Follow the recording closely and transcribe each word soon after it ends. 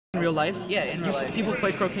in real life? Yeah, in real life. People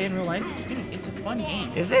play croquet in real life? Dude, it's a fun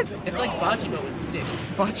game. Is it? It's like bocce but with sticks.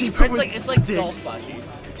 Bocce but with it's sticks. like golf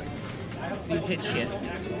bocce. So you hit shit.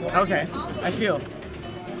 Okay, I feel.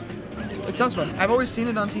 It sounds fun. I've always seen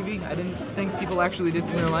it on TV. I didn't think people actually did it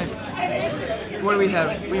in real life. What do we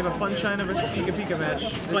have? We have a Fun China versus PikaPika match.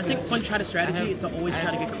 So I think Fun China strategy is to always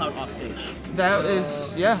try to get Cloud off stage. That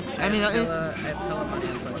is, yeah. I mean, I have hella money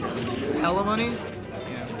on Fun China. hella money?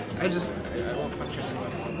 Yeah. I want Fun China.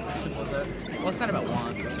 Simple as that. Well, it's not about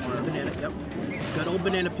want. It's more Banana, yep. Good old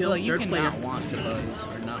banana peel, so, like, you third can player. not want the Buzz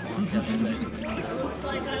or not want Devil's Edge.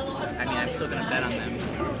 I mean, I'm still gonna bet on them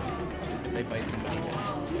if they fight somebody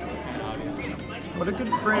that's kind of obvious. What a good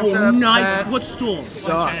frame Oh, trap. nice That footstool. China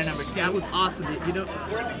sucks. number 2. That was awesome. You know,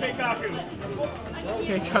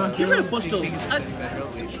 Keikaku. get rid of footstools.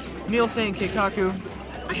 Neil saying Keikaku.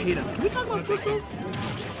 I hate them. Can we talk about footstools?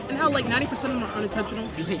 And how like 90% of them are unintentional?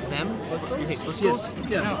 You hate them? Footstools? You hate footstools?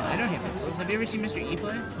 Yeah. No, I don't hate footstools. Have you ever seen Mr. E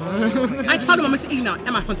play? I ain't talking about Mr. E now.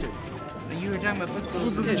 Am I Hunter? You were talking about footstools.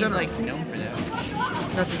 Footstools in He's general. like known for that.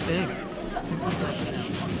 That's his thing. He's like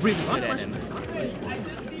Really? good at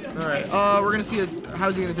him. Alright, we're gonna see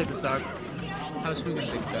how's he gonna take the stock. How's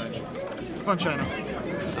Fugan take stock? Fun China.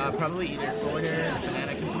 Probably either forward air,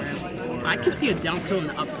 banana confirmed, or I can see a down tilt in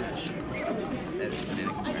the up smash. that's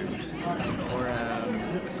banana confirmed, or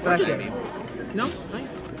Back just air. me. No?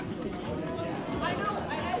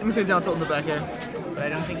 I'm gonna say down tilt in the back air. But I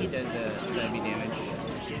don't think he does side B damage.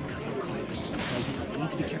 You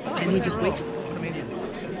need to be careful. And he just waits. Amazing.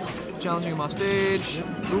 Challenging him off stage.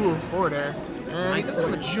 Ooh, forward air. And he doesn't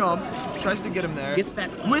have a jump. Tries to get him there. Gets back.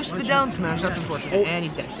 Whiffs the down smash. That's unfortunate. Oh. And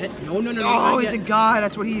he's dead. No, no, no, no. Oh, not he's a yet. guy.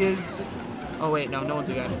 That's what he is. Oh, wait. No, no one's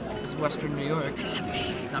a guy. This is Western New York. Except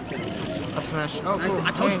me. No, I'm kidding. Up smash. Oh, cool.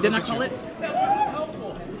 I told you, Hey, didn't I look at call you.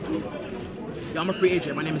 it? Yo, I'm a free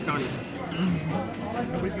agent. My name is Donnie.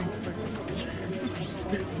 Nobody's gonna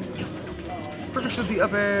Perfect shows the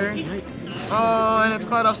up air. Oh, and it's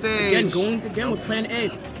Cloud off stage. Again, going again with plan A.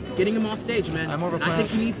 Getting him off stage, man. I'm more of a And plan- I think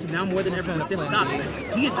he needs to now more than ever fan with of this plan stock, B. man.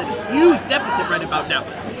 'Cause he is at a huge deficit right about now.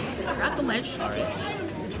 At the ledge.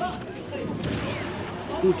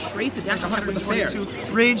 Ooh, trace the dash attack with the fair.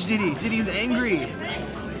 122. Rage Diddy. Diddy is angry.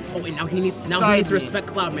 Oh, and now he needs to Side B. respect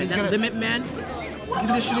Cloud, man. He's That gonna- limit, man.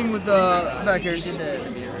 Conditioning with the back He airs. did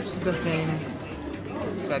the reverse. The thing.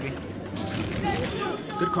 Side B.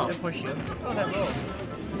 Good call. That poor shield. Oh, that roll.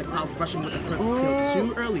 The Cloud's rushing with the quick Ooh.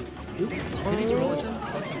 too early. Ooh. Diddy's roll is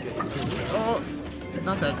fucking good. It's good. Oh,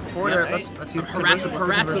 not that. Forward Yeah, air. right. Let's see. the Harass conversion. him, What's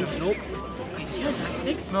the harass him. conversion? Nope. Yeah, I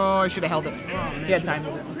think. No, I should have held it. Man, He had time.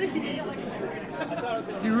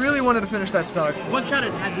 He really wanted to finish that stock. One shot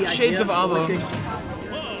had the idea. Shades of Avo. looking-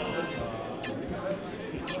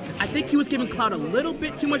 I think he was giving Cloud a little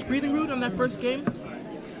bit too much breathing room on that first game.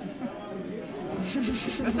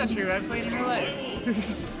 That's not true. I played in real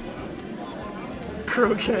life.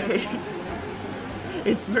 Croquet.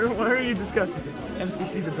 It's why are you discussing it?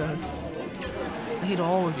 MCC the best. I hate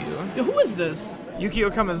all of you. Yo, who is this? Yuki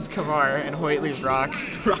Okama's Kavar and Hoytley's Rock.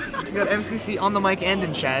 We got MCC on the mic and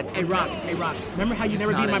in chat. Hey Rock, remember how you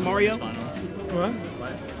never beat my Mario? What?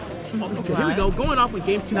 Oh, okay, here we go. Going off with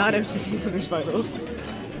game 2. Not MCC winners finals.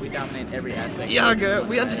 We dominate every aspect. Yaga,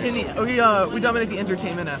 we dominate the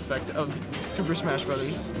entertainment aspect of Super Smash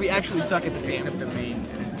Brothers. We actually suck at this game. Except the main.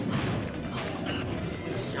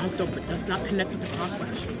 Jump though, but does not connect with the cross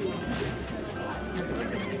slash.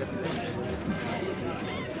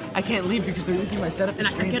 I can't leave because they're using my setup to And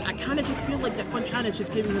stream. again, I kind of just feel like that Fun China is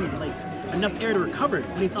just giving him like enough air to recover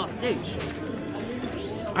when he's off stage.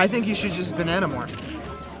 I think he should just banana more.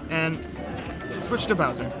 And switch to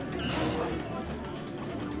Bowser.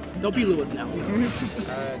 Don't be Lewis now.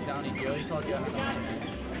 Donnie Joe, he called you out.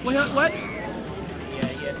 What? Yeah,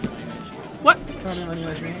 he has to manage. What?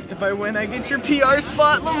 If I win, I get your PR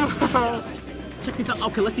spot, Lamar. Check this out.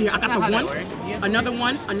 Okay, let's see here. I got not the how that one, works. You have another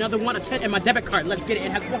one, a 10, and my debit card. Let's get it.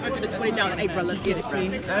 It has $120. Hey, bro, let's get it, bro.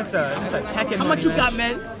 That's a Tekken. How much you got,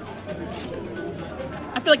 man?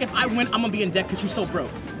 I feel like if I win, I'm gonna be in debt because you're so broke.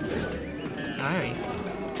 Alright.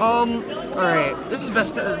 Alright. This is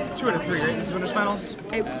best 2 out of 3, right? This is winners finals?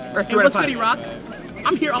 Hey, Or 3 hey out of what's 5. goody, Rock?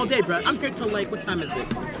 I'm here all day, bro. I'm here till like, what time is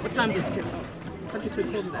it? What time is it? Country Sweet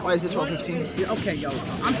closes at Why is it 12:15? Yeah, okay, yo.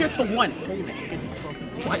 I'm here till 1. Holy shit, it's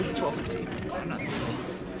 12:15. Why is it 12:15? I'm not saying.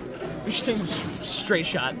 You're staying straight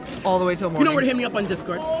shot all the way till You morning. know where to hit me up on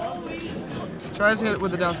Discord. Tries to hit it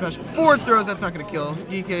with the down smash. Forward throws, that's not gonna kill.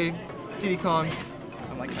 DK, Diddy Kong.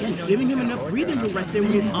 I'm like, Again, giving him enough breathing room right there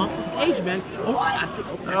when he's off the stage, man. Oh, I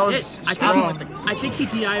think That was that's it. strong. I think he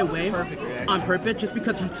DI away Perfect reaction. on purpose just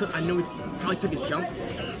because he took. I know he probably took his jump,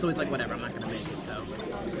 so he's like, whatever, I'm not gonna make it. So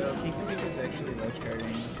So PikaPika is actually ledge guarding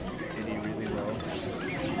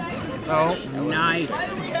Oh. Nice.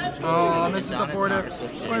 Oh, misses the Donna's forward not air.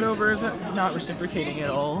 reciprocating. Right over. Is that not reciprocating at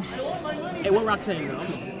all? Hey, what Rock saying though?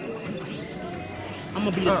 I'm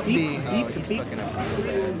gonna be the B. beep, Oh, beep, he's beep. fucking up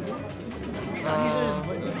real bad.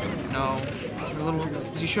 No. A little.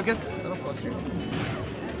 Is he shooketh? A little flustered.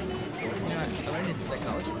 You know, I learned in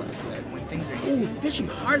psychology class that when things are Ooh, easy, fishing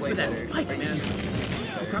hard way for that better. spike, man.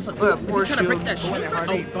 Cross like, Look, ooh, poor he's trying to break shield. that shield. When they're hard,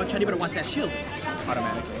 Oh, you- God, Chad, you better watch that shield.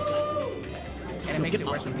 automatically. And it makes Get it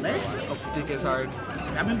worse off the when ledge. you Oh, Dick is hard.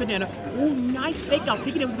 grabbing banana. Oh, nice fake out.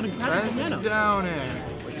 Thinking it was gonna grab Trying the to banana. down it.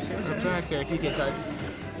 What'd you say? We're back here. DK's hard.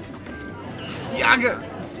 Yaga!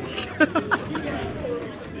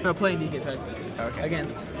 No, playing DK's hard. Okay.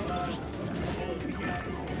 Against.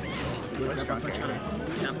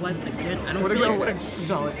 Capitalize again. I don't What a feel go. like What a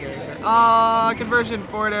solid character. Conversion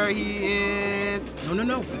forward air. He is.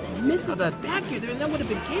 No. Misses How'd the that- back here. That would have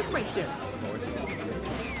been game right there.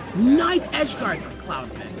 Nice edge guard,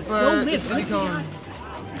 Cloud. It still lives. it's Diddy Right Cone. behind.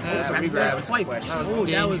 That's a That's regrab. twice. That was Oh,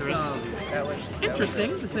 that was dangerous. That was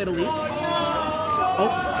interesting, to say the least.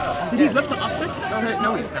 Oh, did he rip the aspect? Okay,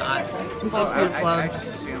 no, he's not. Full speed of I Cloud.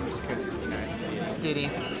 just assumed because, you know, it's an idiot. Diddy. I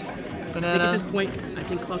think at Banana. this point, I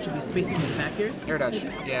think Cloud should be spacing his back airs. Air dodge.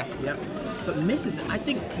 Yeah. Yep. But misses it. I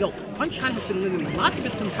think, Sunshine has been winning lots of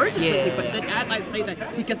his conversions lately, but then as I say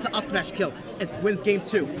that, he gets the up smash kill and wins game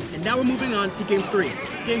 2. And now we're moving on to game 3.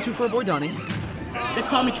 Game 2 for boy Donnie. They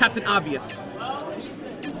call me Captain Obvious.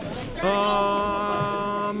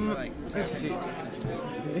 Let's see.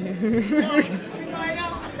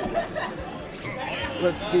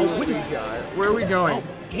 Let's see what which we is- got. Where are we going? Oh,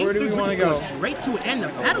 game Where do 3, we we're want to just go? going straight to an end. The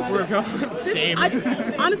battle We're going This- same.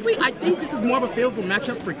 Honestly, I think this is more of a favorable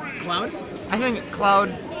matchup for Cloud. I think Cloud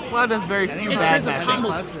has very few In bad terms of matchups. combos-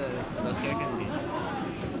 Cloud's the best character in the game.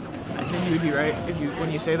 I think you would be right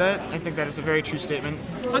when you say that. I think that is a very true statement.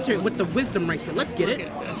 Hunter with the wisdom right here. Let's get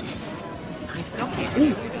it.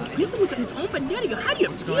 Ooh, wisdom with his own banana. How do you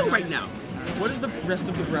feel right now? What is the rest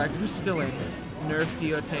of the bracket? Who's still in? Nerf,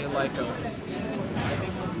 Diote, Lycos.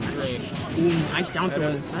 Great. Ooh, nice down I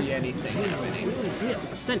throw. don't see anything happening.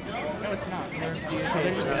 50%. No, it's not. Nerf, Diote,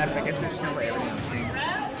 is not. I guess they're just gonna play everything on stream.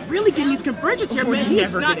 Really getting these conversions here, We're man. He's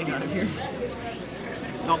never not. getting out of here.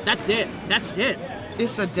 Oh, that's it. That's it.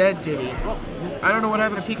 It's a dead Diddy. Oh, I don't know what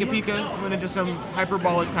happened to PikaPika. Went into some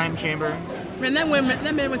hyperbolic time chamber. man,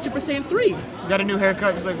 that man went Super Saiyan 3. Got a new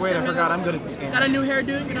haircut. He's like, wait, I forgot I'm good at this game. Got a new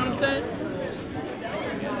hairdo. You know what I'm saying?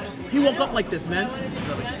 He woke up like this, man.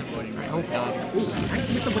 Probably just avoiding right. I hope not. Ooh, nice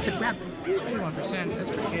mix up with the grab. 31%. That's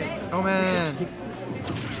pretty good. Oh man.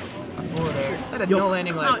 A forward air. That had no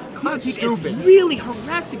landing leg. Cloud Cloud's Pika stupid. is really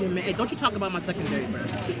harassing him, man. Hey, don't you talk about my secondary, bro.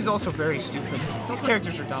 He's also very stupid. These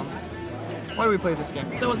characters are dumb. Why do we play this game?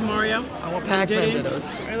 So is Mario. I want Pac-Man Diddy.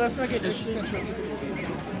 Dittos. Alright, let's not get disrespectful.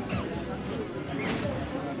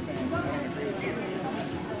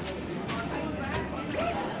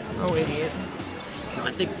 Oh, idiot.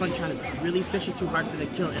 I think Sunshine is really fishing too hard for the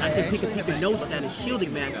kill, and I think PikaPika knows that and is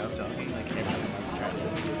shielding, man. Stop talking. Like, everyone try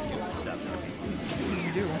to stop talking.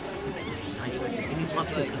 You do. He's up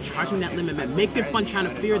to charging that limit, man. Making Sunshine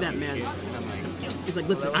to fear that, man. He's like,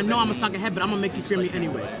 listen, I know I'm a stock ahead, but I'm gonna make you fear me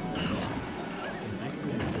anyway.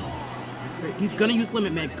 That's great. He's gonna use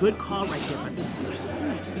limit, man. Good call right there.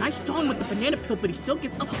 Ooh, nice stalling with the banana peel, but he still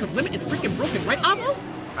gets up because limit is freaking broken, right, Avo?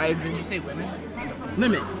 I agree. Did you say women?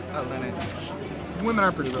 Limit. Oh, limit. Women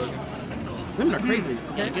are pretty broken. Women are crazy. In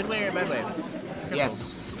Okay. a good way or a bad way?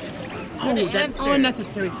 Yes. Oh, Good that answer.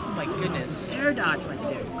 unnecessary My goodness. air dodge right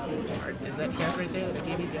there. Is that trap right there that I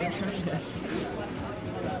gave you good? Yes.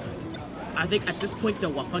 I think at this point though,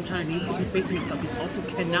 while Sunshine needs to be facing himself, he also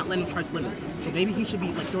cannot let him charge limit. So maybe he should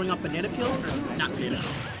be like throwing out banana peel or not banana peel.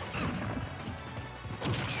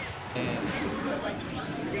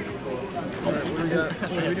 Oh, that's a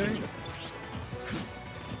What are we doing?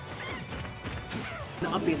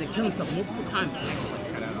 up there, then kill himself multiple times.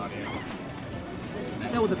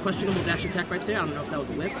 That was a questionable dash attack right there. I don't know if that was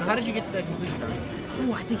a whip. So how did you get to that conclusion, Donnie?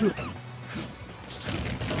 Oh, I think he was.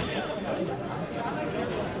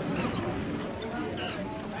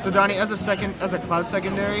 So Donnie, as a Cloud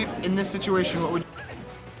secondary, in this situation, what would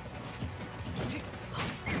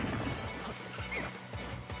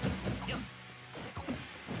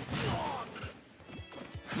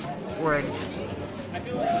Word.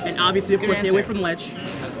 And obviously, of Good course, stay away answer. from ledge.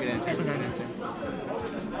 That was a good answer. Good answer.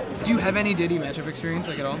 Do you have any Diddy matchup experience,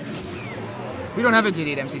 like at all? We don't have a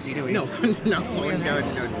Diddy at MCC, do we? No, no.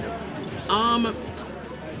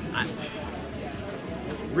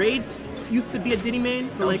 Raids used to be a Diddy main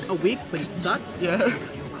for like a week, but he sucks. Yeah.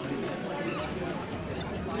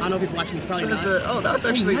 I don't know if he's watching. He's probably Just not. that was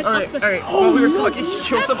actually nice all right. aspect. All right. Oh, While we were no, talking, he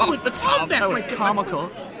kills him off excellent the top. comeback That was right there.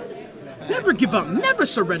 comical. Never give up, never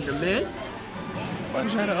surrender, man. Fun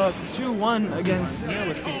China up 2-1 against. Neil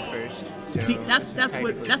was seed first. So See, that's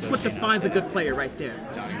what defines a good player right there.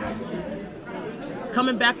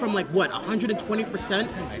 Coming back from like what, 120%?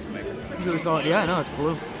 Nice microphone. He's really solid. Yeah, no, it's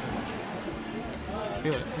blue.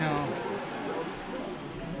 Feel it.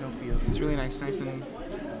 No feels. It's really nice and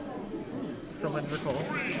cylindrical.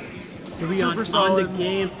 Here we Super on solid. to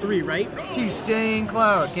game 3, right? He's staying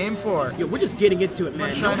Cloud. Game 4. Yo, we're just getting into it,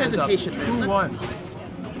 man. Fun No China's up hesitation, man. 2-1.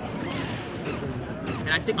 And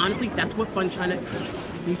I think honestly, that's what Fun China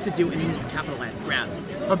needs to do, and he needs to capitalize. Grabs.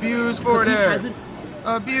 Abuse forward He air. hasn't.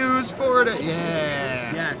 Abuse forward air.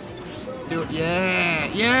 Yeah. Yes. Do it. Yeah.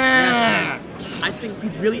 Yes, Yeah. man. I think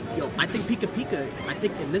he's really. I think PikaPika. I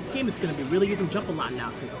think in this game is going to be really using jump a lot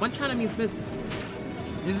now because Fun China means business.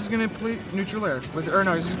 He's just gonna play neutral air with, or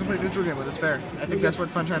no, he's just gonna play neutral game with his fair. I think that's what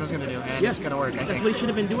Fun China's gonna do, and it's gonna work. I That's think. what he should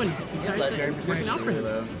have been doing. His legendary It's working out for really him.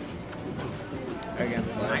 low.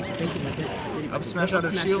 Against Flash. Nice spacing like that. Up smash out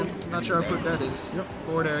of Smash shield. him. Not sure how quick that is.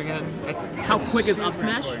 Forward air again. How quick is up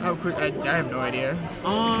smash? How quick? I have no idea.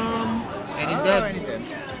 Um. And he's And dead. he's dead.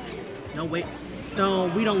 No wait.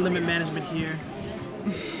 No, we don't limit management here.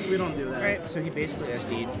 We don't do that. Alright, so he basically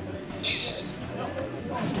SD'd.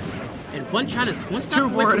 And Fun China's one Two stop away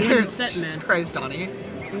forward from winning air. the set, Jesus man. Christ, Donnie.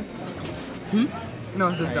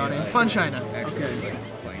 No, this Donnie. Fun China. Okay.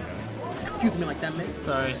 Confuse me like that, man.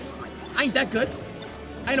 Sorry. I ain't that good.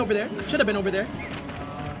 I ain't over there. I should have been over there.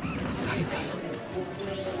 Side B.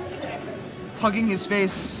 Hugging his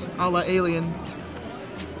face, a la Alien.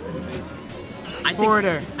 Forward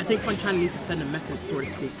air. I think Fun China needs to send a message, so to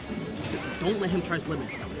speak. Don't let him charge limit.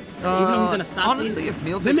 Even though he's gonna stop honestly, me, if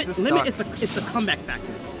Neil takes the limit stock, it's a comeback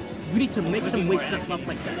factor. You need to make him waste stuff up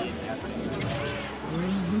like that.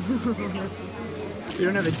 we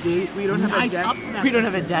don't have a date. We don't have Nice a up dad. smash. We don't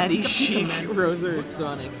have a daddy. Chic, man. Rosa, or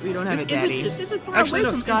Sonic. We don't have a daddy. This isn't far Actually, away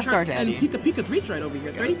no. from Scott's our daddy. And PikaPika's reach right over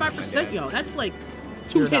here. 35%, yo. That's like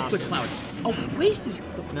 2 You're hits not. with Cloud. Oh, wastes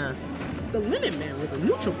Nerf. the limit man with a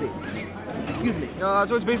neutral beat. Excuse me.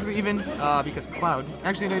 So it's basically even because Cloud.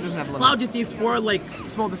 Actually, no, he doesn't have limit. Cloud just needs 4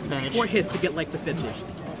 Small disadvantage. hits to get like to 50.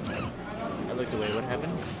 I looked away. What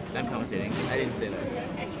happened? I'm commentating. I didn't say that.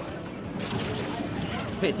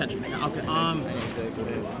 Pay attention. Okay. I didn't say go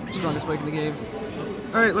ahead. Strongest spike in the game.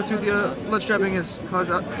 All right, let's see what the ledge trapping is.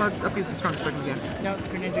 Cloud's up is the strongest spike in the game. No, it's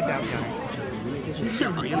Greninja down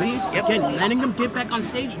counter. Really? Yep. Again, letting them get back on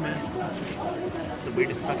stage, man. The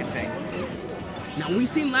weirdest fucking thing. Now we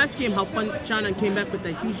seen last game how Fun China came back with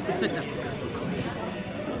that huge percent deficit.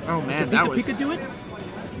 Oh man, Did that PikaPika was do it?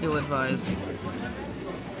 ill-advised.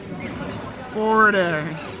 Forward air.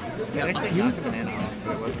 That actually knocked the banana off,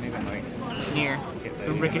 but it wasn't even like. Near.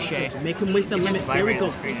 The ricochet. Make him waste a limit. There we go.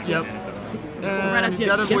 Yep. Right And up he's there.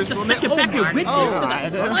 got a Gets voice the limit. second back and whipped Oh into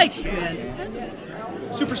the my spike,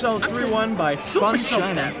 man. Super solid 3-1 by Fun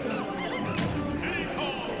China.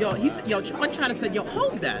 Yo, Fun China said, yo,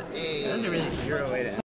 hold that. That was a really 0 way to end.